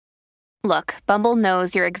Look, Bumble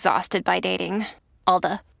knows you're exhausted by dating. All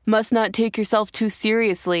the, must not take yourself too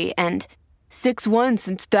seriously, and 6'1"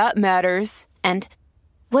 since that matters. And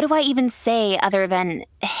what do I even say other than,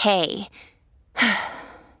 hey?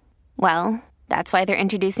 Well, that's why they're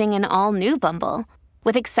introducing an all-new Bumble,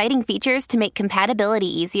 with exciting features to make compatibility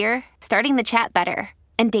easier, starting the chat better,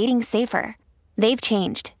 and dating safer. They've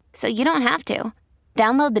changed, so you don't have to.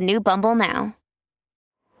 Download the new Bumble now.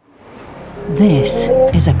 This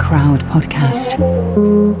is a Crowd podcast.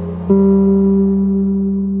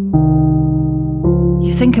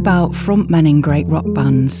 You think about frontmen in great rock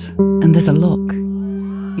bands, and there's a look.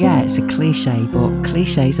 Yeah, it's a cliche, but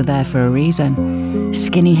cliches are there for a reason.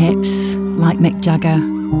 Skinny hips, like Mick Jagger,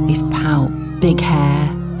 his pout, big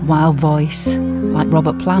hair, wild voice, like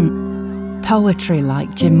Robert Plant. Poetry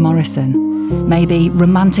like Jim Morrison. Maybe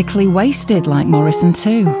romantically wasted like Morrison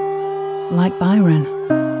too. Like Byron.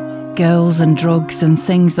 Girls and drugs and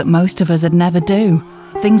things that most of us would never do.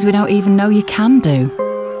 Things we don't even know you can do.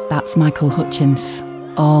 That's Michael Hutchence.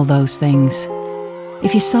 All those things.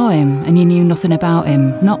 If you saw him and you knew nothing about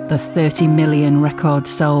him, not the 30 million records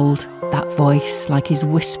sold, that voice like he's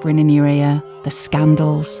whispering in your ear, the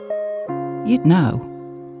scandals, you'd know.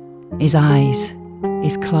 His eyes,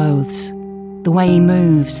 his clothes, the way he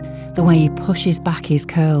moves, the way he pushes back his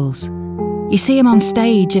curls. You see him on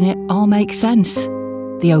stage and it all makes sense.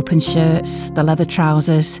 The open shirts, the leather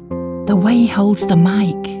trousers, the way he holds the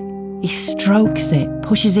mic. He strokes it,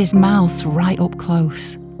 pushes his mouth right up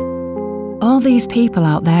close. All these people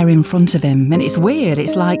out there in front of him, and it's weird,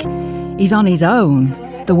 it's like he's on his own,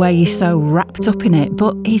 the way he's so wrapped up in it,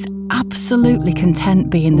 but he's absolutely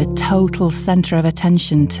content being the total centre of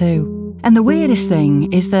attention too. And the weirdest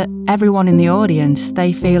thing is that everyone in the audience,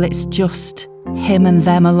 they feel it's just him and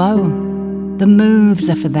them alone. The moves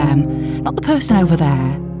are for them, not the person over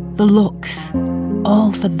there. The looks,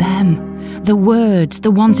 all for them. The words,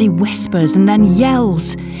 the ones he whispers and then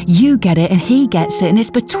yells. You get it and he gets it, and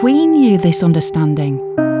it's between you, this understanding.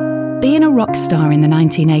 Being a rock star in the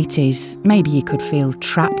 1980s, maybe you could feel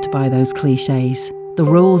trapped by those cliches. The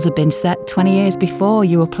rules had been set 20 years before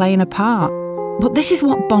you were playing a part. But this is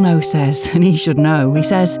what Bono says, and he should know. He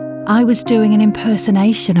says, I was doing an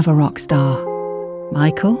impersonation of a rock star.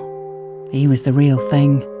 Michael? He was the real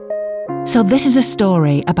thing. So this is a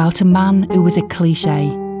story about a man who was a cliche,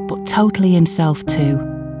 but totally himself too.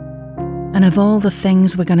 And of all the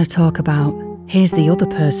things we're going to talk about, here's the other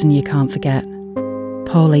person you can't forget.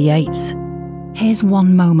 Paula Yates. Here's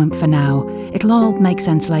one moment for now. It'll all make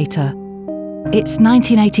sense later. It's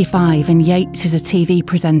 1985 and Yates is a TV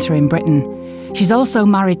presenter in Britain. She's also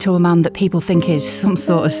married to a man that people think is some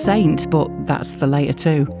sort of saint, but that's for later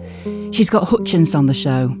too. She's got Hutchence on the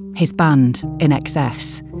show, his band, In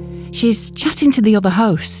Excess. She's chatting to the other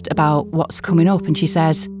host about what's coming up and she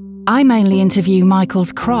says, I mainly interview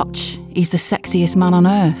Michael's crotch. He's the sexiest man on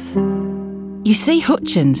earth. You see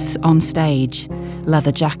Hutchence on stage,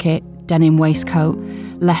 leather jacket, denim waistcoat,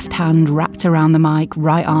 left hand wrapped around the mic,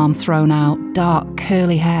 right arm thrown out, dark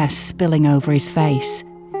curly hair spilling over his face.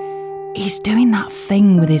 He's doing that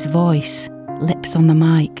thing with his voice, lips on the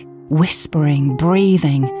mic, whispering,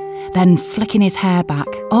 breathing, then flicking his hair back,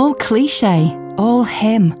 all cliche, all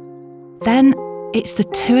him. Then it's the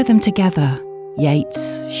two of them together,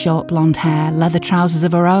 Yates, short blonde hair, leather trousers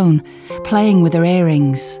of her own, playing with her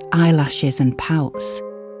earrings, eyelashes and pouts.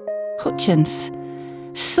 Hutchence,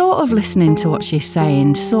 sort of listening to what she's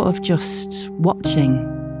saying, sort of just watching,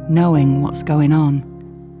 knowing what's going on.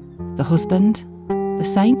 The husband, the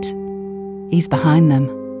saint, he's behind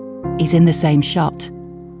them. He's in the same shot,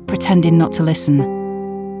 pretending not to listen.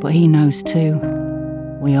 But he knows too.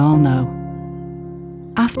 We all know.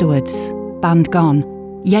 Afterwards, band gone,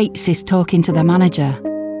 Yates is talking to the manager.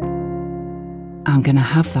 I'm going to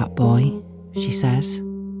have that boy, she says.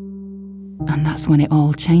 And that's when it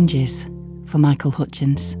all changes for Michael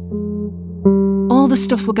Hutchence. All the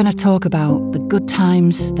stuff we're going to talk about, the good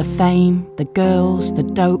times, the fame, the girls, the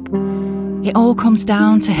dope, it all comes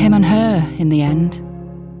down to him and her in the end.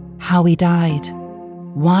 How he died,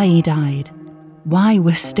 why he died, why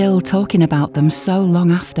we're still talking about them so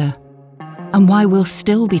long after, and why we'll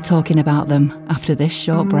still be talking about them after this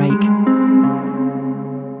short break.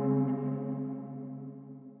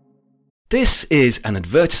 This is an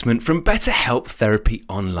advertisement from BetterHelp Therapy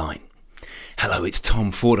Online. Hello, it's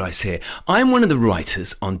Tom Fordyce here. I'm one of the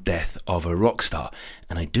writers on Death of a Rockstar,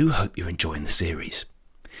 and I do hope you're enjoying the series.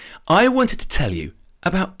 I wanted to tell you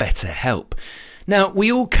about BetterHelp. Now,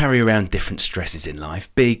 we all carry around different stresses in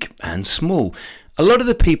life, big and small. A lot of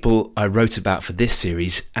the people I wrote about for this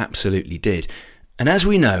series absolutely did. And as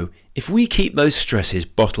we know, if we keep those stresses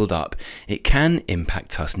bottled up, it can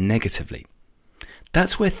impact us negatively.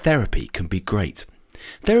 That's where therapy can be great.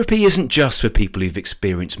 Therapy isn't just for people who've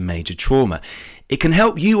experienced major trauma. It can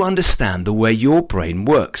help you understand the way your brain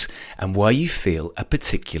works and why you feel a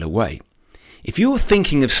particular way. If you're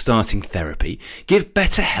thinking of starting therapy, give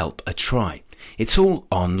BetterHelp a try. It's all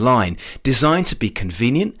online, designed to be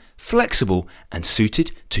convenient, flexible, and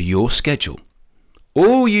suited to your schedule.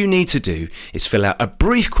 All you need to do is fill out a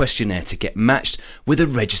brief questionnaire to get matched with a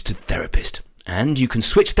registered therapist. And you can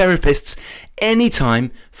switch therapists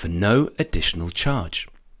anytime for no additional charge.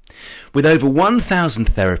 With over 1,000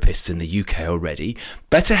 therapists in the UK already,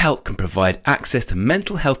 BetterHelp can provide access to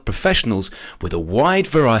mental health professionals with a wide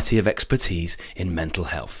variety of expertise in mental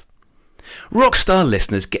health. Rockstar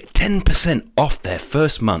listeners get 10% off their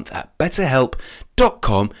first month at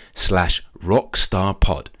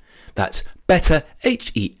betterhelp.com/rockstarpod. That's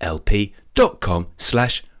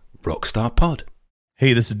betterhelp.com/rockstarpod.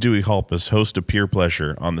 Hey, this is Dewey Halpus, host of Peer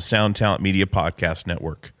Pleasure on the Sound Talent Media Podcast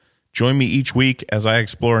Network. Join me each week as I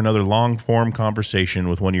explore another long-form conversation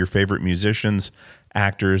with one of your favorite musicians,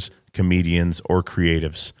 actors, comedians, or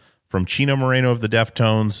creatives. From Chino Moreno of the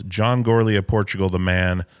Deftones, John Gorley of Portugal the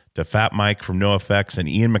Man, to Fat Mike from NoFX and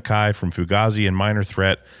Ian MacKaye from Fugazi and Minor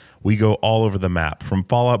Threat, we go all over the map. From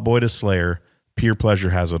Fall Out Boy to Slayer, Peer Pleasure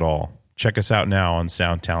has it all. Check us out now on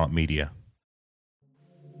Sound Talent Media.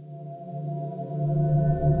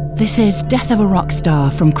 This is Death of a Rock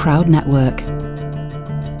Star from Crowd Network.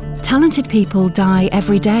 Talented people die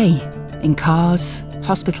every day, in cars,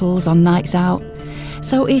 hospitals, on nights out.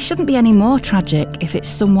 So it shouldn't be any more tragic if it's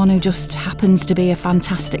someone who just happens to be a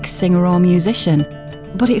fantastic singer or musician.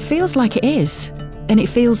 But it feels like it is, and it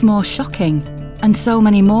feels more shocking, and so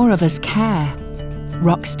many more of us care.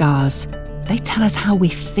 Rock stars, they tell us how we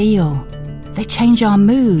feel. They change our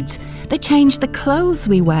moods. They change the clothes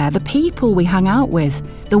we wear, the people we hang out with,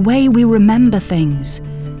 the way we remember things.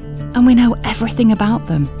 And we know everything about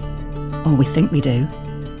them. Or we think we do.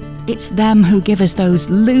 It's them who give us those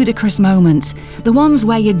ludicrous moments, the ones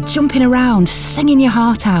where you're jumping around, singing your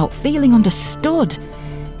heart out, feeling understood.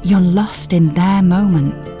 You're lost in their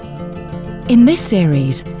moment. In this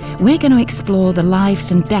series, we're going to explore the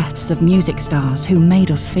lives and deaths of music stars who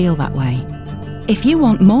made us feel that way. If you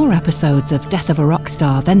want more episodes of Death of a Rock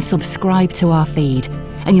Star, then subscribe to our feed,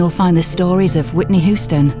 and you'll find the stories of Whitney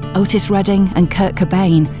Houston, Otis Redding and Kurt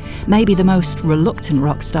Cobain, maybe the most reluctant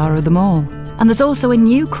rock star of them all. And there's also a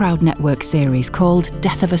new Crowd Network series called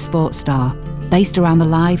Death of a Sports Star, based around the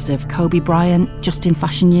lives of Kobe Bryant, Justin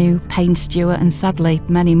Fashanu, Payne Stewart and sadly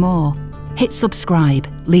many more. Hit subscribe,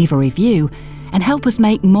 leave a review, and help us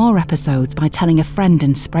make more episodes by telling a friend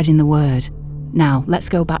and spreading the word. Now, let's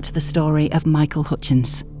go back to the story of Michael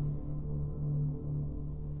Hutchence.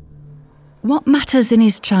 What matters in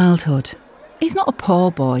his childhood? He's not a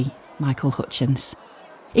poor boy, Michael Hutchence.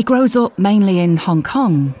 He grows up mainly in Hong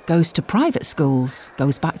Kong, goes to private schools,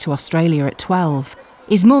 goes back to Australia at 12.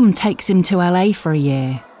 His mum takes him to LA for a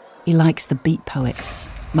year. He likes the Beat Poets,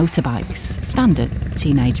 motorbikes, standard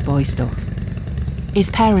teenage boy stuff. His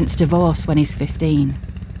parents divorce when he's 15.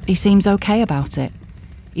 He seems okay about it.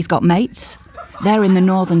 He's got mates. They're in the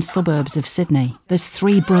northern suburbs of Sydney. There's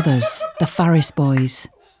 3 brothers, the Farris boys.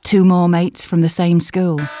 2 more mates from the same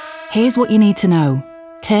school. Here's what you need to know.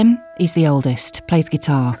 Tim, he's the oldest, plays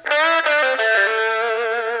guitar.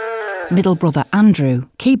 Middle brother Andrew,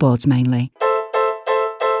 keyboards mainly.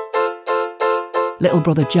 Little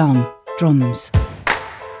brother John, drums.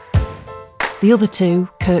 The other 2,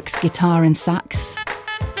 Kirk's guitar and sax.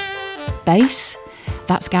 Bass?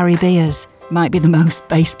 That's Gary Beers, might be the most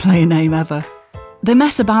bass player name ever. They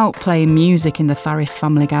mess about playing music in the Farris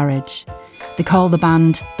family garage. They call the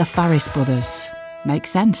band the Farris Brothers.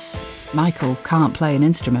 Makes sense. Michael can't play an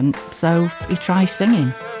instrument, so he tries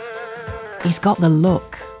singing. He's got the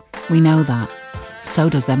look. We know that. So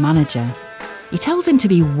does their manager. He tells him to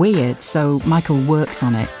be weird, so Michael works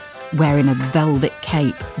on it, wearing a velvet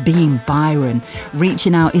cape, being Byron,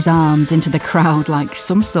 reaching out his arms into the crowd like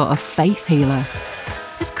some sort of faith healer.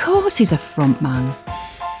 Of course he's a front man.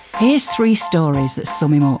 Here's 3 stories that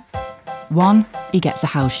sum him up. 1, he gets a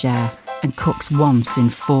house share and cooks once in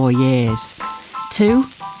 4 years. 2,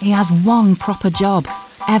 he has 1 proper job,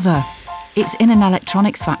 ever. It's in an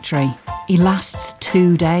electronics factory. He lasts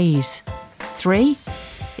 2 days. 3,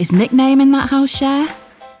 his nickname in that house share?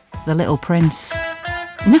 The Little Prince.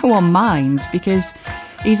 No one minds because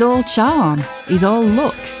he's all charm, he's all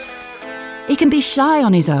looks. He can be shy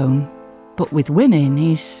on his own, but with women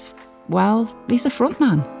he's a front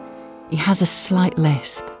man. He has a slight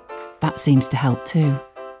lisp. That seems to help too.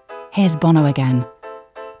 Here's Bono again.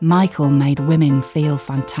 Michael made women feel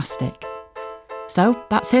fantastic. So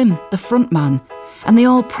that's him, the front man. And they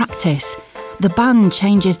all practice. The band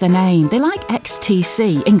changes their name. They like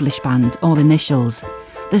XTC, English band, all initials.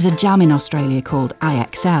 There's a jam in Australia called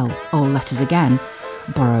IXL, all letters again.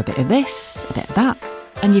 Borrow a bit of this, a bit of that,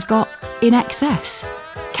 and you've got In Excess.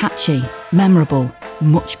 Catchy, memorable,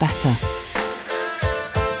 much better.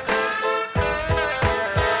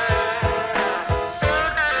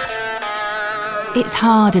 It's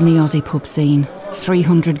hard in the Aussie pub scene.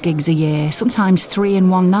 300 gigs a year, sometimes 3 in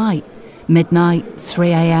one night. Midnight, 3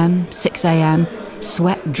 a.m, 6 a.m,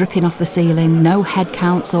 sweat dripping off the ceiling, no head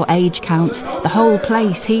counts or age counts, the whole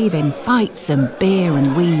place heaving, fights and beer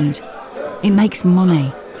and weed. It makes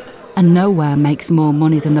money, and nowhere makes more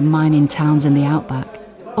money than the mining towns in the outback.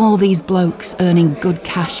 All these blokes earning good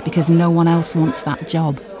cash because no one else wants that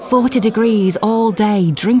job. 40 degrees all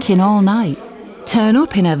day, drinking all night. Turn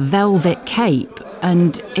up in a velvet cape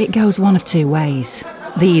and it goes one of two ways.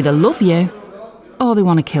 They either love you or they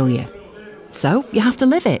want to kill you. So you have to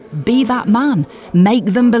live it, be that man, make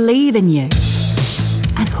them believe in you.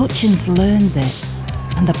 And Hutchins learns it,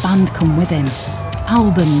 and the band come with him.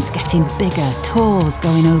 Albums getting bigger, tours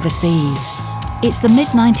going overseas. It's the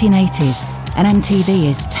mid-1980s and MTV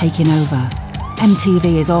is taking over.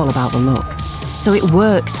 MTV is all about the look, so it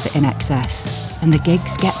works for In Excess, and the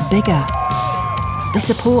gigs get bigger. They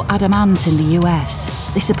support Adam Ant in the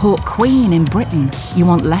US. They support Queen in Britain. You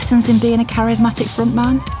want lessons in being a charismatic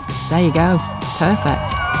frontman? There you go.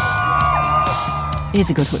 Perfect. Here's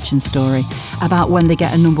a good Hutchins story about when they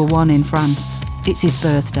get a #1 in France. It's his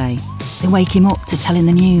birthday. They wake him up to tell him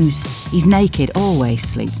the news. He's naked, always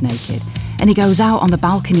sleeps naked. And he goes out on the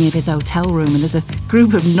balcony of his hotel room and there's a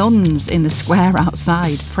group of nuns in the square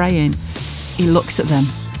outside praying. He looks at them.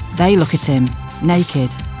 They look at him, naked.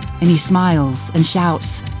 And he smiles and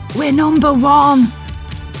shouts, "We're #1!"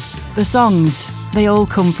 The songs, they all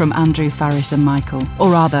come from Andrew Farriss and Michael.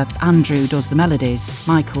 Or rather, Andrew does the melodies,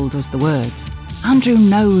 Michael does the words. Andrew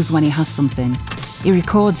knows when he has something. He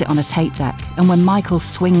records it on a tape deck, and when Michael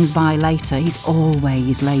swings by later, he's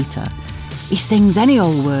always later. He sings any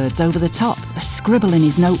old words over the top, a scribble in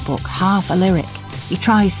his notebook, half a lyric. He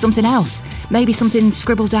tries something else, maybe something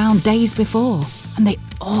scribbled down days before, and they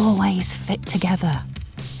always fit together.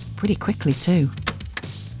 Pretty quickly too.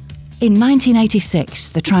 In 1986,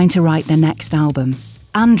 they're trying to write their next album.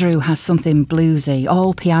 Andrew has something bluesy,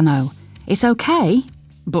 all piano. It's okay,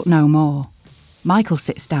 but no more. Michael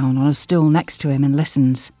sits down on a stool next to him and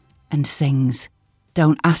listens, and sings,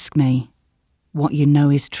 "Don't ask me, what you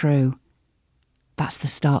know is true." That's the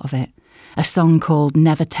start of it. A song called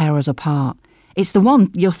Never Tear Us Apart. It's the one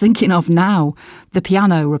you're thinking of now. The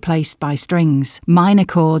piano replaced by strings, minor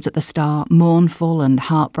chords at the start, mournful and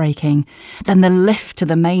heartbreaking. Then the lift to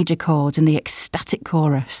the major chords and the ecstatic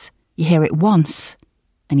chorus. You hear it once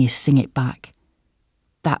and you sing it back.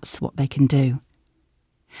 That's what they can do.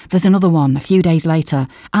 There's another one, a few days later.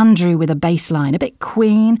 Andrew with a bass line, a bit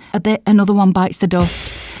Queen, a bit Another One Bites the Dust.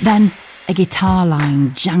 Then a guitar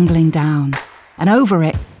line jangling down. And over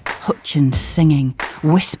it, Hutchins singing,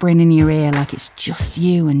 whispering in your ear like it's just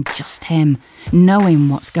you and just him, knowing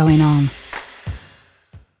what's going on.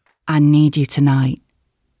 "I need you tonight."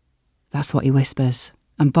 That's what he whispers.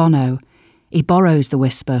 And Bono, he borrows the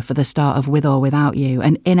whisper for the start of With or Without You,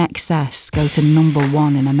 and In Excess go to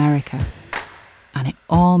 #1 in America. And it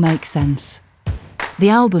all makes sense. The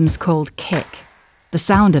album's called Kick. The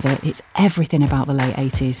sound of it, it's everything about the late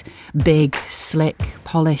 80s. Big, slick,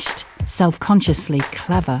 polished, self-consciously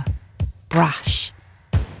clever, brash.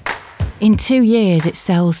 In 2 years, it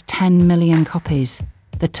sells 10 million copies.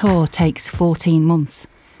 The tour takes 14 months.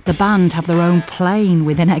 The band have their own plane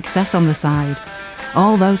with In Excess on the side.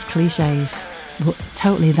 All those cliches, but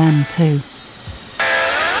totally them too.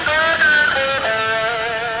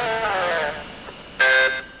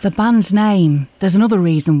 The band's name, there's another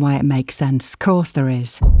reason why it makes sense. Of course there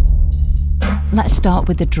is. Let's start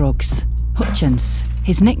with the drugs. Hutchins.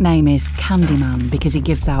 His nickname is Candyman because he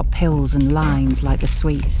gives out pills and lines like the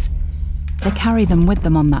sweets. They carry them with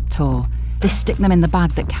them on that tour. They stick them in the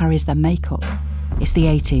bag that carries their makeup. It's the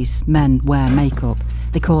 80s, men wear makeup.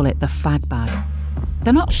 They call it the fag bag.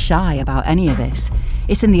 They're not shy about any of this.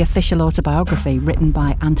 It's in the official autobiography written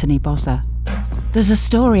by Anthony Bozza. There's a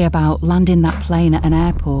story about landing that plane at an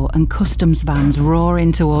airport and customs vans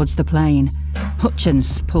roaring towards the plane.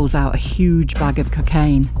 Hutchins pulls out a huge bag of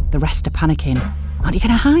cocaine. The rest are panicking. Aren't you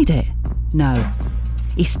going to hide it? No.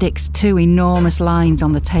 He sticks 2 enormous lines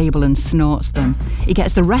on the table and snorts them. He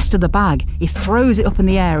gets the rest of the bag, he throws it up in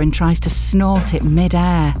the air and tries to snort it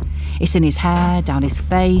mid-air. It's in his hair, down his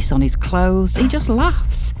face, on his clothes. He just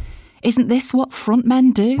laughs. Isn't this what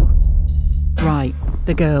frontmen do? Right,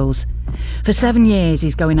 the girls. For 7 years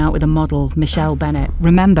he's going out with a model, Michelle Bennett.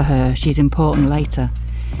 Remember her, she's important later.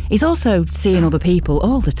 He's also seeing other people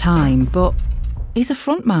all the time, but he's a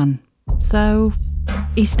frontman. So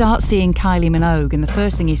he starts seeing Kylie Minogue, and the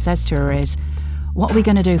first thing he says to her is, "What are we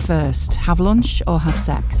going to do first, have lunch or have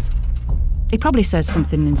sex?" He probably says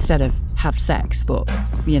something instead of have sex, but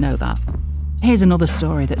you know that. Here's another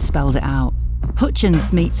story that spells it out.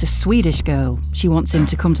 Hutchins meets a Swedish girl. She wants him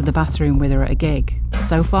to come to the bathroom with her at a gig.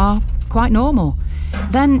 So far, quite normal.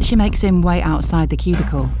 Then she makes him wait outside the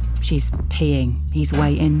cubicle. She's peeing. He's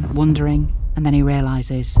waiting, wondering, and then he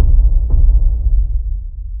realises.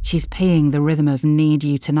 She's peeing the rhythm of Need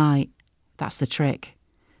You Tonight. That's the trick.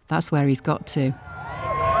 That's where he's got to.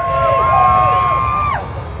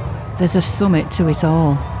 There's a summit to it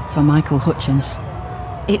all for Michael Hutchins.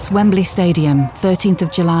 It's Wembley Stadium, 13th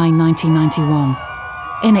of July 1991.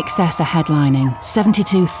 INXS are headlining,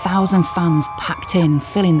 72,000 fans packed in,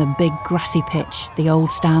 filling the big grassy pitch, the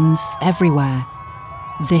old stands, everywhere.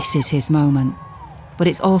 This is his moment. But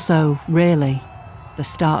it's also, really, the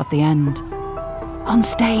start of the end. On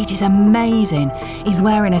stage is amazing. He's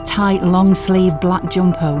wearing a tight, long-sleeve black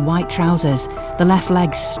jumper, white trousers. The left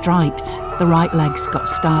leg's striped, the right leg's got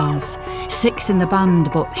stars. 6 in the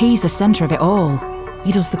band, but he's the centre of it all.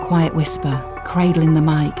 He does the quiet whisper, cradling the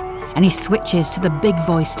mic, and he switches to the big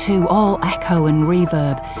voice too, all echo and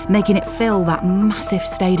reverb, making it fill that massive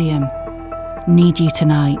stadium. Need You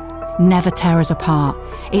Tonight, never tear us apart.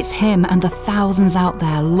 It's him and the thousands out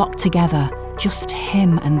there locked together, just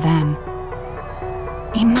him and them.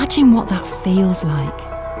 Imagine what that feels like,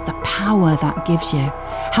 the power that gives you,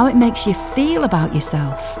 how it makes you feel about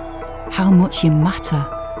yourself, how much you matter.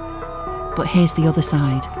 But here's the other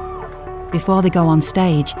side. Before they go on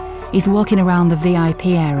stage, he's walking around the VIP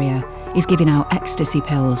area, he's giving out ecstasy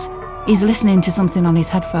pills, he's listening to something on his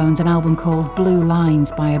headphones, an album called Blue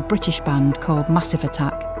Lines by a British band called Massive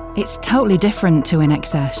Attack. It's totally different to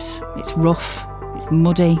INXS. It's rough, it's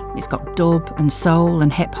muddy, it's got dub and soul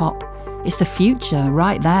and hip-hop. It's the future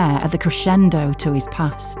right there at the crescendo to his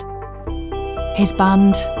past. His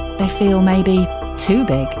band, they feel maybe too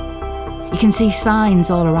big. You can see signs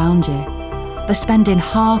all around you. They're spending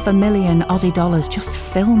 $500,000 Aussie just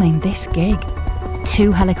filming this gig.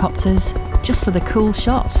 2 helicopters, just for the cool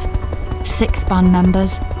shots. 6 band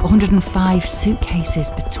members, 105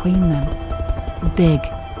 suitcases between them. Big,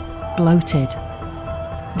 bloated.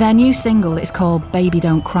 Their new single is called Baby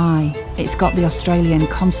Don't Cry. It's got the Australian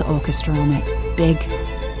Concert Orchestra on it. Big,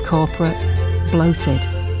 corporate, bloated.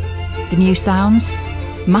 The new sounds?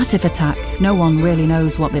 Massive Attack. No one really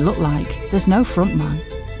knows what they look like. There's no frontman.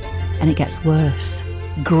 And it gets worse.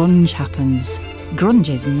 Grunge happens. Grunge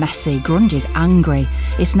is messy, grunge is angry.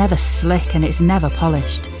 It's never slick and it's never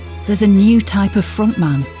polished. There's a new type of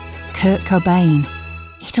frontman, Kurt Cobain.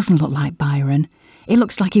 He doesn't look like Byron. He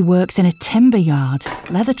looks like he works in a timber yard.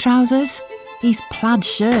 Leather trousers? He's plaid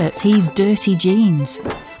shirts, he's dirty jeans.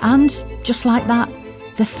 And, just like that,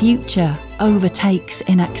 the future overtakes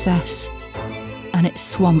INXS. And it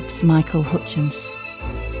swamps Michael Hutchins.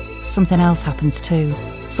 Something else happens too.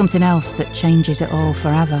 Something else that changes it all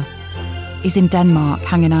forever. He's in Denmark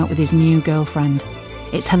hanging out with his new girlfriend.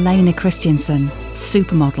 It's Helena Christensen,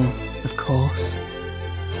 supermodel, of course.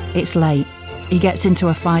 It's late. He gets into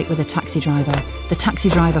a fight with a taxi driver. The taxi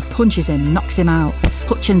driver punches him, knocks him out.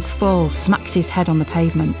 Hutchins falls, smacks his head on the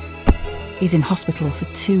pavement. He's in hospital for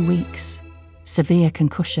 2 weeks. Severe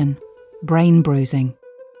concussion, brain bruising.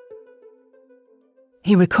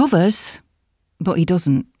 He recovers, but he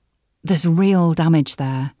doesn't. There's real damage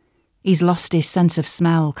there. He's lost his sense of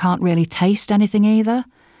smell, can't really taste anything either.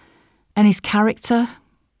 And his character,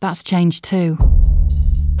 that's changed too.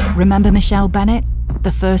 Remember Michelle Bennett,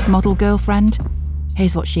 the first model girlfriend?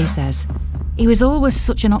 Here's what she says. He was always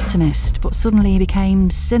such an optimist, but suddenly he became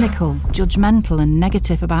cynical, judgmental and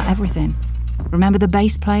negative about everything. Remember the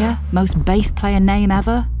bass player? Most bass player name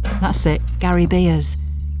ever? That's it, Gary Beers.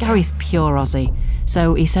 Gary's pure Aussie,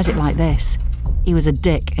 so he says it like this. He was a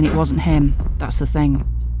dick and it wasn't him, that's the thing.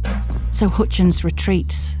 So Hutchins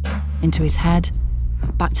retreats into his head,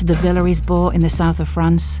 back to the villa he's bought in the south of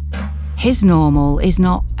France. His normal is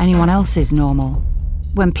not anyone else's normal.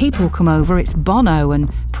 When people come over, it's Bono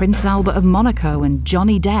and Prince Albert of Monaco and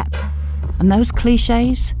Johnny Depp. And those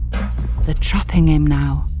clichés, they're trapping him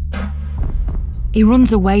now. He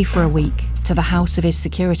runs away for a week to the house of his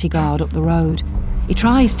security guard up the road. He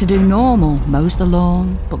tries to do normal, mows the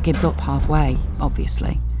lawn, but gives up halfway,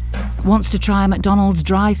 obviously. Wants to try a McDonald's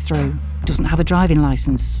drive-through, doesn't have a driving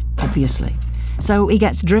licence, obviously. So he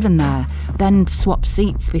gets driven there, then swaps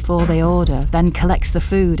seats before they order, then collects the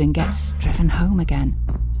food and gets driven home again.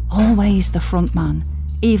 Always the front man,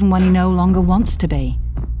 even when he no longer wants to be.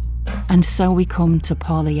 And so we come to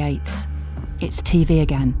Paula Yates. It's TV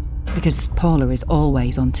again, because Paula is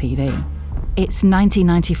always on TV. It's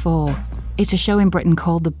 1994. It's a show in Britain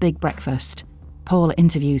called The Big Breakfast. Paula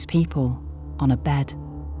interviews people on a bed.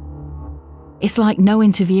 It's like no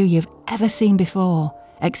interview you've ever seen before,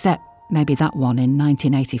 except maybe that one in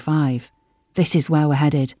 1985. This is where we're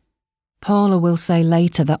headed. Paula will say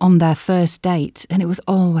later that on their first date, and it was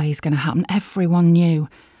always going to happen, everyone knew,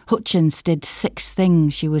 Hutchins did 6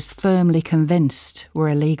 things she was firmly convinced were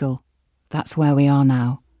illegal. That's where we are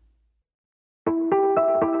now.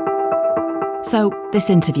 So, this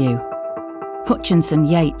interview. Hutchins and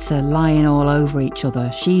Yates are lying all over each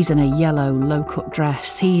other. She's in a yellow, low-cut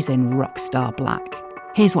dress. He's in rock star black.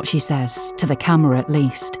 Here's what she says, to the camera at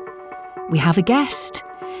least. We have a guest.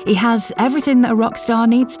 He has everything that a rock star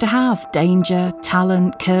needs to have. Danger,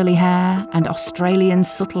 talent, curly hair, and Australian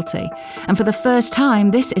subtlety. And for the first time,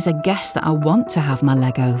 this is a guest that I want to have my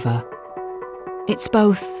leg over. It's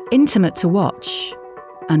both intimate to watch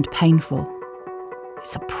and painful.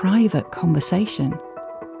 It's a private conversation.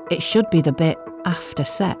 It should be the bit after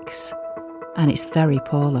sex, and it's very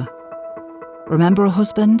Paula. Remember a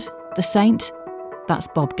husband, the saint? That's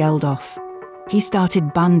Bob Geldof. He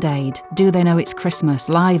started Band Aid, Do They Know It's Christmas,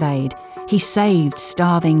 Live Aid. He saved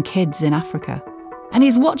starving kids in Africa. And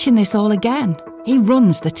he's watching this all again. He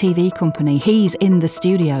runs the TV company. He's in the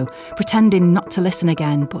studio, pretending not to listen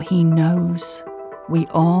again, but he knows. We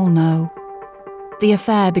all know. The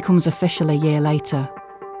affair becomes official a year later.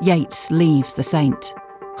 Yates leaves the saint.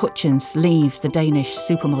 Hutchins leaves the Danish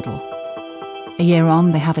supermodel. A year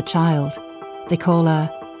on, they have a child. They call her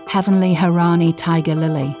Heavenly Harani Tiger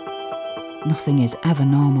Lily. Nothing is ever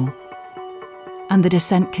normal. And the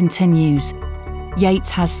descent continues. Yates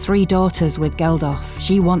has 3 daughters with Geldof.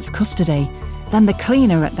 She wants custody. Then the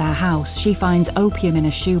cleaner at their house, she finds opium in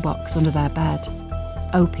a shoebox under their bed.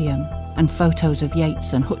 Opium and photos of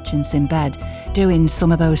Yates and Hutchins in bed, doing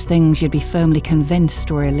some of those things you'd be firmly convinced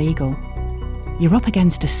were illegal. You're up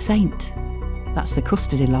against a saint. That's the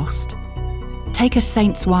custody lost. Take a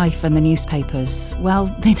saint's wife and the newspapers.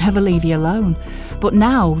 Well, they never leave you alone. But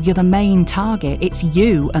now you're the main target. It's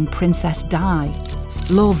you and Princess Di.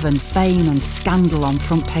 Love and fame and scandal on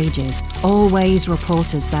front pages. Always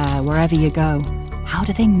reporters there, wherever you go. How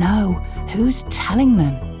do they know? Who's telling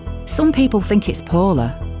them? Some people think it's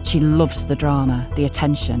Paula. She loves the drama, the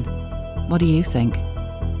attention. What do you think?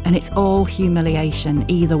 And it's all humiliation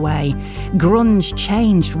either way. Grunge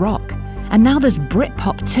changed rock. And now there's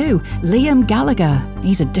Britpop too. Liam Gallagher.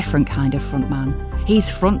 He's a different kind of frontman. He's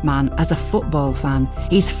frontman as a football fan.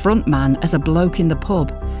 He's frontman as a bloke in the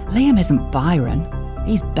pub. Liam isn't Byron.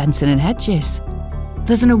 He's Benson and Hedges.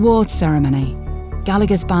 There's an awards ceremony.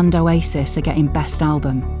 Gallagher's band Oasis are getting Best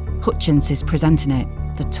Album. Hutchins is presenting it.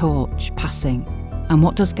 The torch passing. And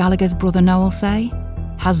what does Gallagher's brother Noel say?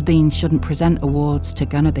 Has-beens shouldn't present awards to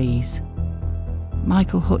gonna-bees.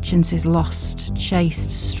 Michael Hutchins is lost,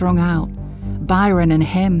 chased, strung out. Byron and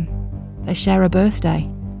him, they share a birthday.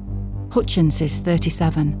 Hutchins is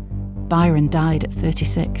 37. Byron died at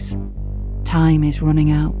 36. Time is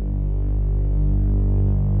running out.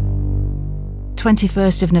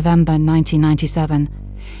 21st of November 1997.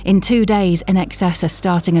 In 2 days, INXS are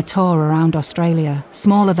starting a tour around Australia.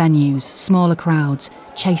 Smaller venues, smaller crowds,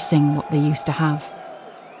 chasing what they used to have.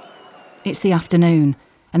 It's the afternoon,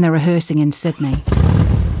 and they're rehearsing in Sydney.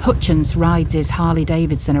 Hutchins rides his Harley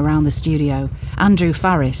Davidson around the studio. Andrew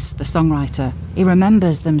Farris, the songwriter, he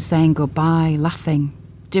remembers them saying goodbye, laughing,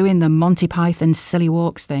 doing the Monty Python silly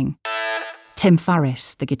walks thing. Tim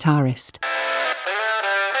Farris, the guitarist.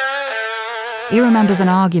 He remembers an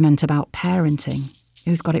argument about parenting.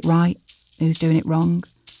 Who's got it right? Who's doing it wrong?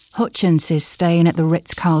 Hutchins is staying at the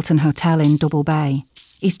Ritz-Carlton Hotel in Double Bay.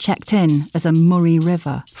 He's checked in as a Murray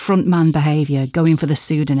River, frontman behaviour, going for the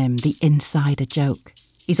pseudonym, the Insider Joke.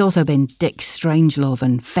 He's also been Dick Strangelove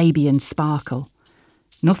and Fabian Sparkle.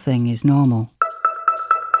 Nothing is normal.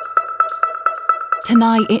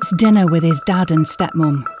 Tonight it's dinner with his dad and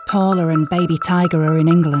stepmum. Paula and baby Tiger are in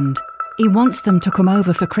England. He wants them to come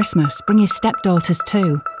over for Christmas, bring his stepdaughters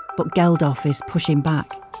too, but Geldof is pushing back.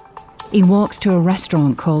 He walks to a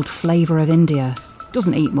restaurant called Flavour of India.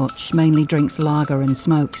 Doesn't eat much, mainly drinks lager and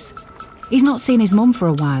smokes. He's not seen his mum for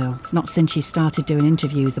a while, not since she started doing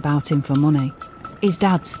interviews about him for money. His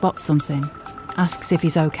dad spots something, asks if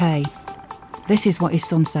he's okay. This is what his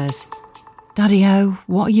son says. "Daddy-o,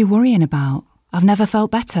 what are you worrying about? I've never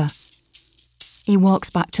felt better." He walks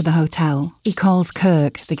back to the hotel. He calls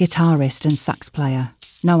Kirk, the guitarist and sax player.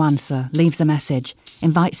 No answer, leaves a message,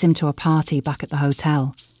 invites him to a party back at the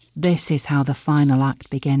hotel. This is how the final act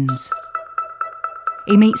begins.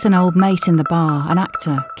 He meets an old mate in the bar, an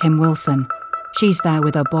actor, Kim Wilson. She's there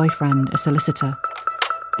with her boyfriend, a solicitor.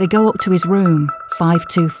 They go up to his room,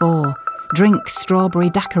 524, drink strawberry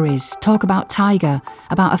daiquiris, talk about Tiger,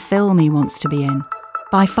 about a film he wants to be in.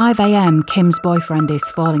 By 5 a.m, Kim's boyfriend is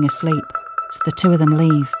falling asleep, so the two of them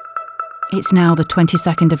leave. It's now the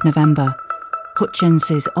 22nd of November. Hutchins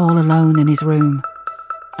is all alone in his room,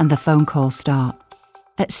 and the phone calls start.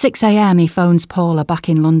 At 6 a.m, he phones Paula back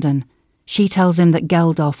in London. She tells him that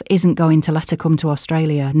Geldof isn't going to let her come to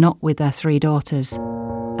Australia, not with their 3 daughters.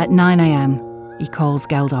 At 9 a.m, he calls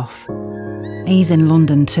Geldof. He's in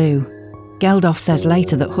London too. Geldof says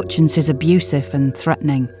later that Hutchins is abusive and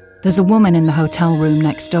threatening. There's a woman in the hotel room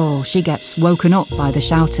next door. She gets woken up by the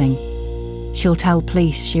shouting. She'll tell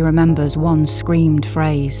police she remembers one screamed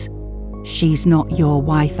phrase: "She's not your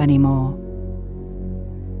wife anymore."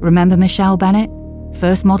 Remember Michelle Bennett?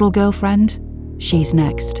 First model girlfriend? She's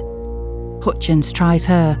next. Hutchins tries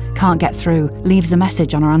her, can't get through, leaves a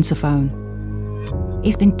message on her answer phone.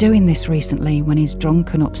 He's been doing this recently when he's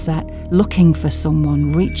drunk and upset, looking for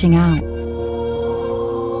someone, reaching out.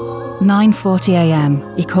 9:40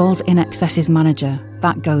 a.m, he calls INXS's manager.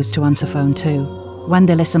 That goes to answer phone too. When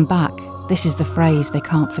they listen back, this is the phrase they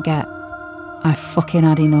can't forget: "I fucking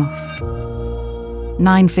had enough."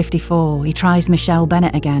 9:54, he tries Michelle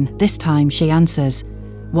Bennett again. This time she answers.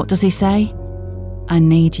 What does he say? "I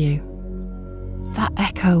need you." That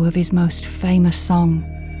echo of his most famous song.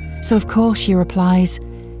 So of course she replies,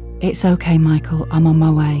 "It's okay, Michael, I'm on my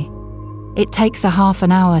way." It takes her half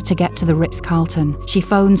an hour to get to the Ritz-Carlton. She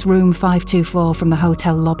phones room 524 from the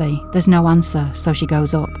hotel lobby. There's no answer, so she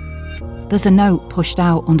goes up. There's a note pushed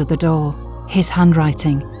out under the door, his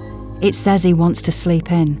handwriting. It says he wants to sleep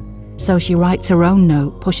in, so she writes her own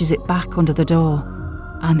note, pushes it back under the door.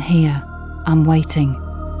 "I'm here, I'm waiting."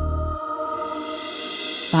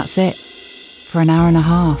 That's it, for an hour and a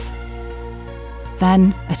half.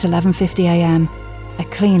 Then, at 11:50 a.m, a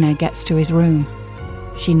cleaner gets to his room.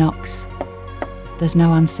 She knocks. There's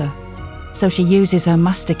no answer, so she uses her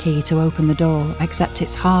master key to open the door, except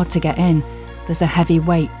it's hard to get in. There's a heavy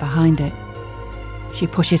weight behind it. She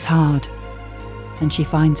pushes hard, and she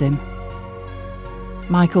finds him.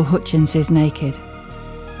 Michael Hutchins is naked,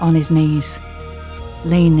 on his knees,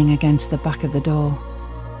 leaning against the back of the door.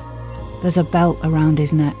 There's a belt around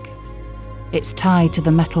his neck. It's tied to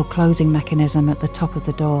the metal closing mechanism at the top of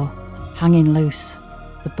the door, hanging loose,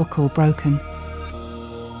 the buckle broken.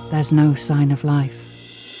 There's no sign of life.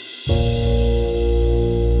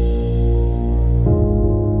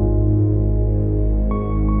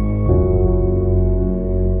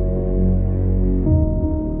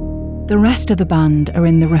 The rest of the band are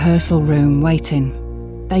in the rehearsal room waiting.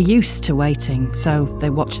 They're used to waiting, so they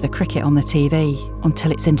watch the cricket on the TV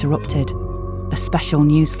until it's interrupted. A special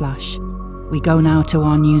news flash. We go now to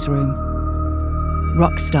our newsroom.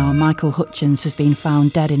 Rock star Michael Hutchins has been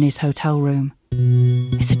found dead in his hotel room.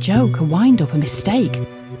 It's a joke, a wind-up, a mistake.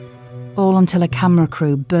 All until a camera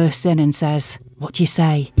crew bursts in and says, "What do you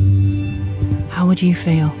say? How would you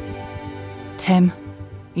feel?" Tim,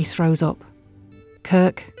 he throws up.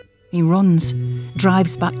 Kirk, he runs,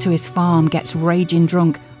 drives back to his farm, gets raging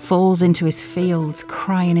drunk, falls into his fields,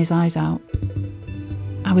 crying his eyes out.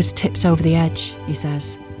 "I was tipped over the edge," he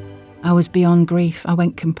says. "I was beyond grief. I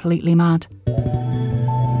went completely mad."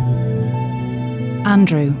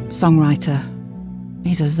 Andrew, songwriter,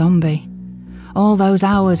 he's a zombie. All those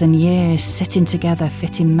hours and years sitting together,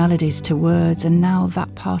 fitting melodies to words, and now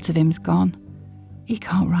that part of him's gone. He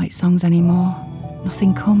can't write songs anymore.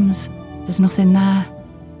 Nothing comes. There's nothing there.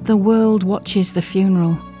 The world watches the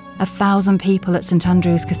funeral. 1,000 people at St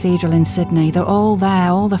Andrew's Cathedral in Sydney. They're all there,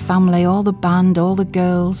 all the family, all the band, all the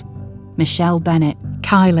girls. Michelle Bennett,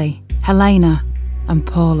 Kylie, Helena and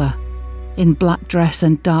Paula, in black dress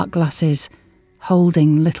and dark glasses,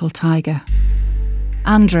 holding little Tiger.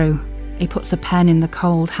 Andrew, he puts a pen in the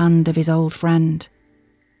cold hand of his old friend.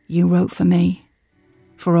 "You wrote for me,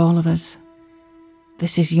 for all of us.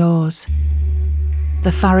 This is yours."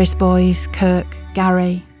 The Farris boys, Kirk,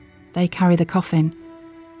 Gary, they carry the coffin,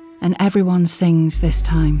 and everyone sings this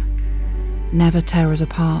time, "Never tear us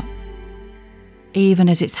apart." Even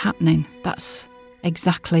as it's happening, that's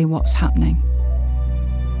exactly what's happening.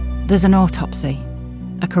 There's an autopsy,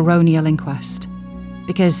 a coronial inquest,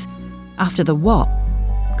 because after the what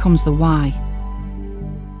comes the why.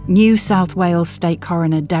 New South Wales State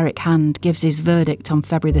Coroner Derek Hand gives his verdict on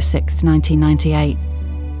February the 6th, 1998.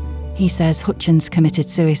 He says Hutchins committed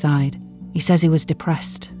suicide. He says he was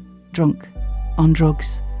depressed, drunk, on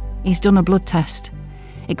drugs. He's done a blood test.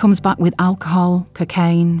 It comes back with alcohol,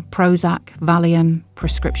 cocaine, Prozac, Valium,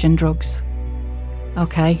 prescription drugs.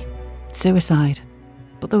 Okay, suicide.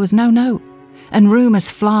 But there was no note. And rumours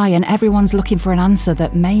fly and everyone's looking for an answer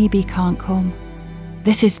that maybe can't come.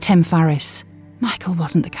 This is Tim Farriss. Michael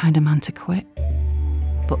wasn't the kind of man to quit.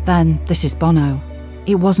 But then, this is Bono.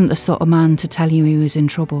 He wasn't the sort of man to tell you he was in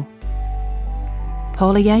trouble.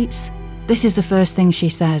 Paula Yates? This is the first thing she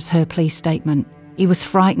says, her police statement. He was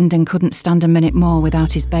frightened and couldn't stand a minute more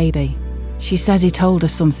without his baby. She says he told her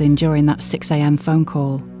something during that 6 a.m. phone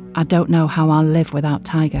call. I don't know how I'll live without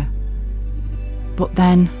Tiger. But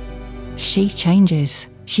then, she changes.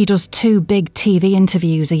 She does 2 big TV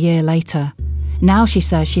interviews a year later. Now she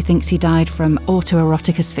says she thinks he died from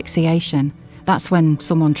autoerotic asphyxiation. That's when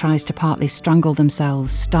someone tries to partly strangle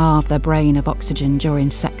themselves, starve their brain of oxygen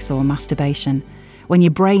during sex or masturbation. When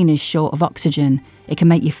your brain is short of oxygen, it can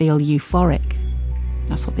make you feel euphoric.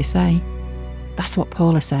 That's what they say. That's what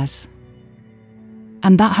Paula says.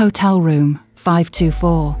 And that hotel room,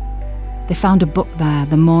 524, they found a book there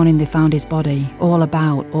the morning they found his body, all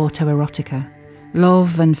about autoerotica.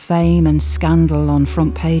 Love and fame and scandal on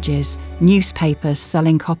front pages, newspapers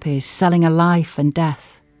selling copies, selling a life and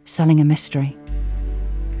death, selling a mystery.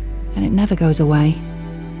 And it never goes away.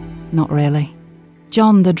 Not really.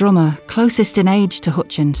 John, the drummer, closest in age to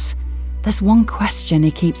Hutchins, there's one question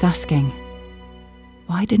he keeps asking.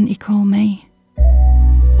 Why didn't he call me?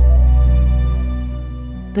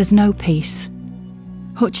 There's no peace.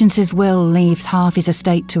 Hutchins's will leaves half his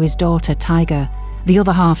estate to his daughter, Tiger, the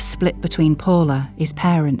other half split between Paula, his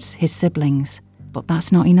parents, his siblings. But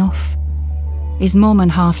that's not enough. His mum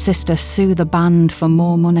and half-sister sue the band for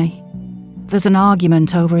more money. There's an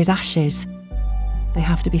argument over his ashes. They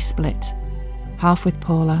have to be split. Half with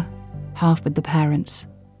Paula, half with the parents.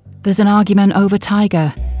 There's an argument over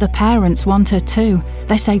Tiger. The parents want her too.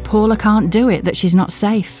 They say Paula can't do it, that she's not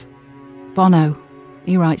safe. Bono,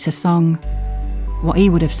 he writes a song. What he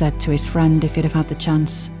would have said to his friend if he'd have had the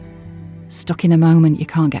chance. Stuck in a moment you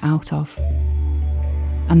can't get out of.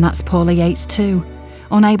 And that's Paula Yates too.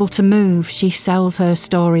 Unable to move, she sells her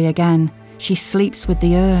story again. She sleeps with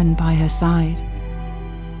the urn by her side.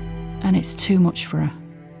 And it's too much for her.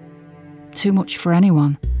 Too much for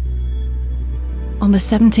anyone. On the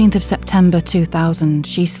 17th of September 2000,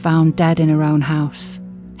 she's found dead in her own house.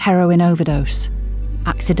 Heroin overdose.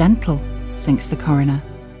 Accidental, thinks the coroner.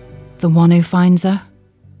 The one who finds her?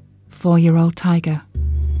 4-year-old Tiger.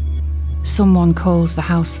 Someone calls the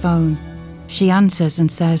house phone. She answers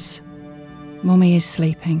and says, Mummy is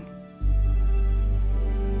sleeping.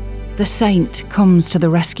 The saint comes to the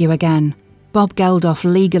rescue again. Bob Geldof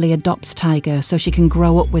legally adopts Tiger so she can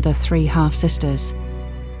grow up with her 3 half-sisters.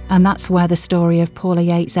 And that's where the story of Paula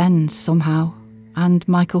Yates ends somehow, and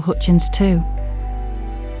Michael Hutchins too.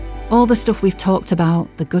 All the stuff we've talked about,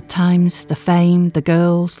 the good times, the fame, the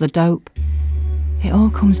girls, the dope, it all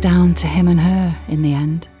comes down to him and her in the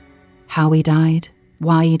end. How he died,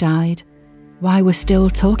 why we're still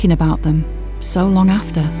talking about them so long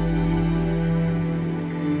after.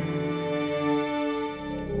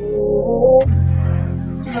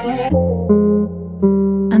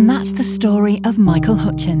 And that's the story of Michael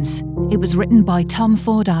Hutchins. It was written by Tom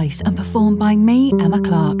Fordyce and performed by me, Emma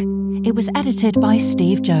Clark. It was edited by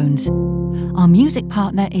Steve Jones. Our music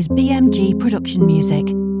partner is BMG Production Music.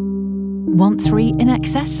 Want 3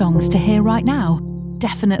 INXS songs to hear right now?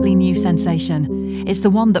 Definitely New Sensation. It's the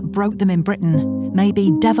one that broke them in Britain.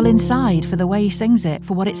 Maybe Devil Inside for the way he sings it,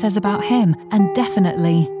 for what it says about him, and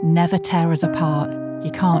definitely Never Tear Us Apart. You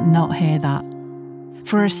can't not hear that.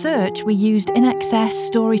 For research, we used INXS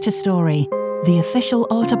Story to Story, the official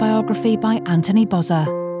autobiography by Anthony Bozza,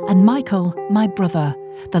 and Michael, My Brother,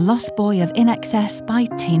 The Lost Boy of INXS by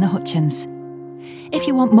Tina Hutchins. If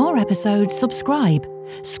you want more episodes, subscribe.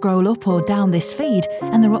 Scroll up or down this feed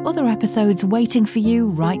and there are other episodes waiting for you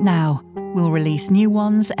right now. We'll release new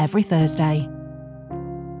ones every Thursday.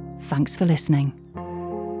 Thanks for listening.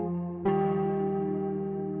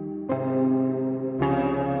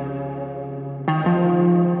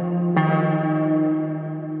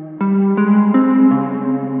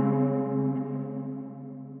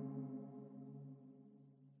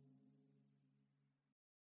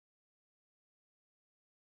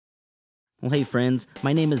 Well, hey friends,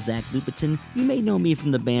 my name is Zach Lupetin. You may know me from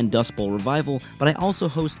the band Dust Bowl Revival, but I also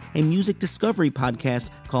host a music discovery podcast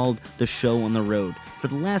called The Show on the Road. For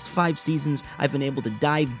the last 5 seasons, I've been able to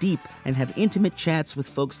dive deep and have intimate chats with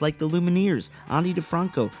folks like the Lumineers, Ani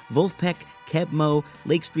DeFranco, Wolfpack, Keb Mo,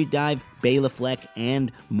 Lake Street Dive, Bela Fleck,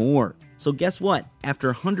 and more. So guess what? After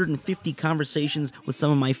 150 conversations with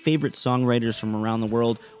some of my favorite songwriters from around the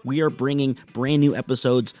world, we are bringing brand new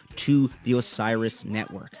episodes to the Osiris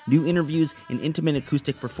Network. New interviews and intimate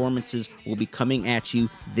acoustic performances will be coming at you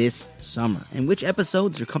this summer. And which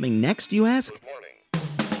episodes are coming next, you ask?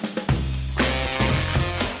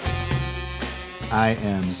 I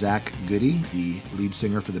am Zach Goody, the lead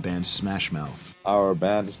singer for the band Smash Mouth. Our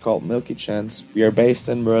band is called Milky Chance. We are based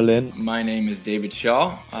in Berlin. My name is David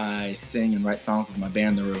Shaw. I sing and write songs with my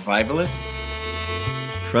band, The Revivalists.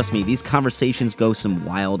 Trust me, these conversations go some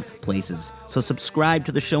wild places. So subscribe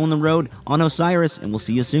to The Show on the Road on Osiris, and we'll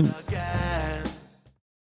see you soon.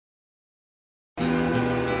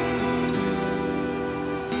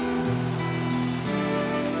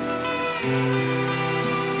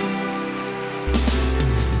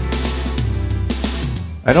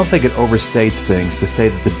 I don't think it overstates things to say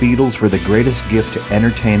that the Beatles were the greatest gift to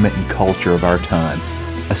entertainment and culture of our time,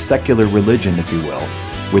 a secular religion, if you will,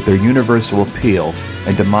 with their universal appeal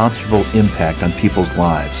and demonstrable impact on people's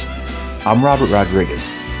lives. I'm Robert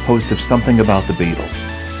Rodriguez, host of Something About the Beatles.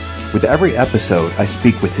 With every episode, I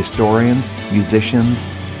speak with historians, musicians,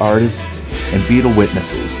 artists, and Beatle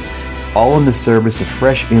witnesses, all in the service of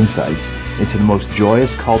fresh insights into the most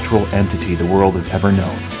joyous cultural entity the world has ever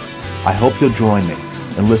known. I hope you'll join me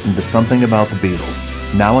and listen to Something About the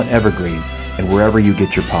Beatles, now on Evergreen and wherever you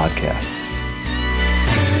get your podcasts.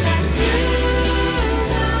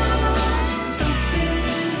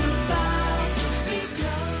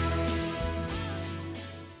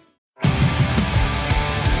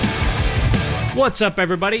 What's up,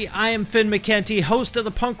 everybody? I am Finn McKenty, host of the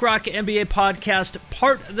Punk Rock MBA podcast,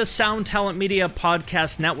 part of the Sound Talent Media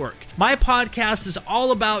Podcast Network. My podcast is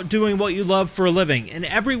all about doing what you love for a living, and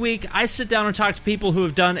every week I sit down and talk to people who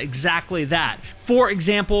have done exactly that. For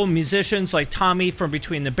example, musicians like Tommy from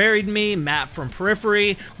Between the Buried and Me, Matt from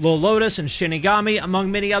Periphery, Lil Lotus and Shinigami,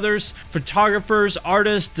 among many others, photographers,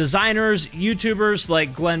 artists, designers, YouTubers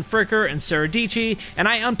like Glenn Fricker and Sarah Dici, and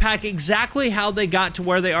I unpack exactly how they got to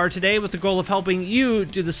where they are today with the goal of helping you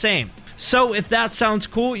do the same. So if that sounds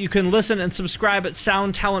cool, you can listen and subscribe at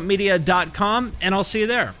soundtalentmedia.com, and I'll see you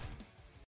there.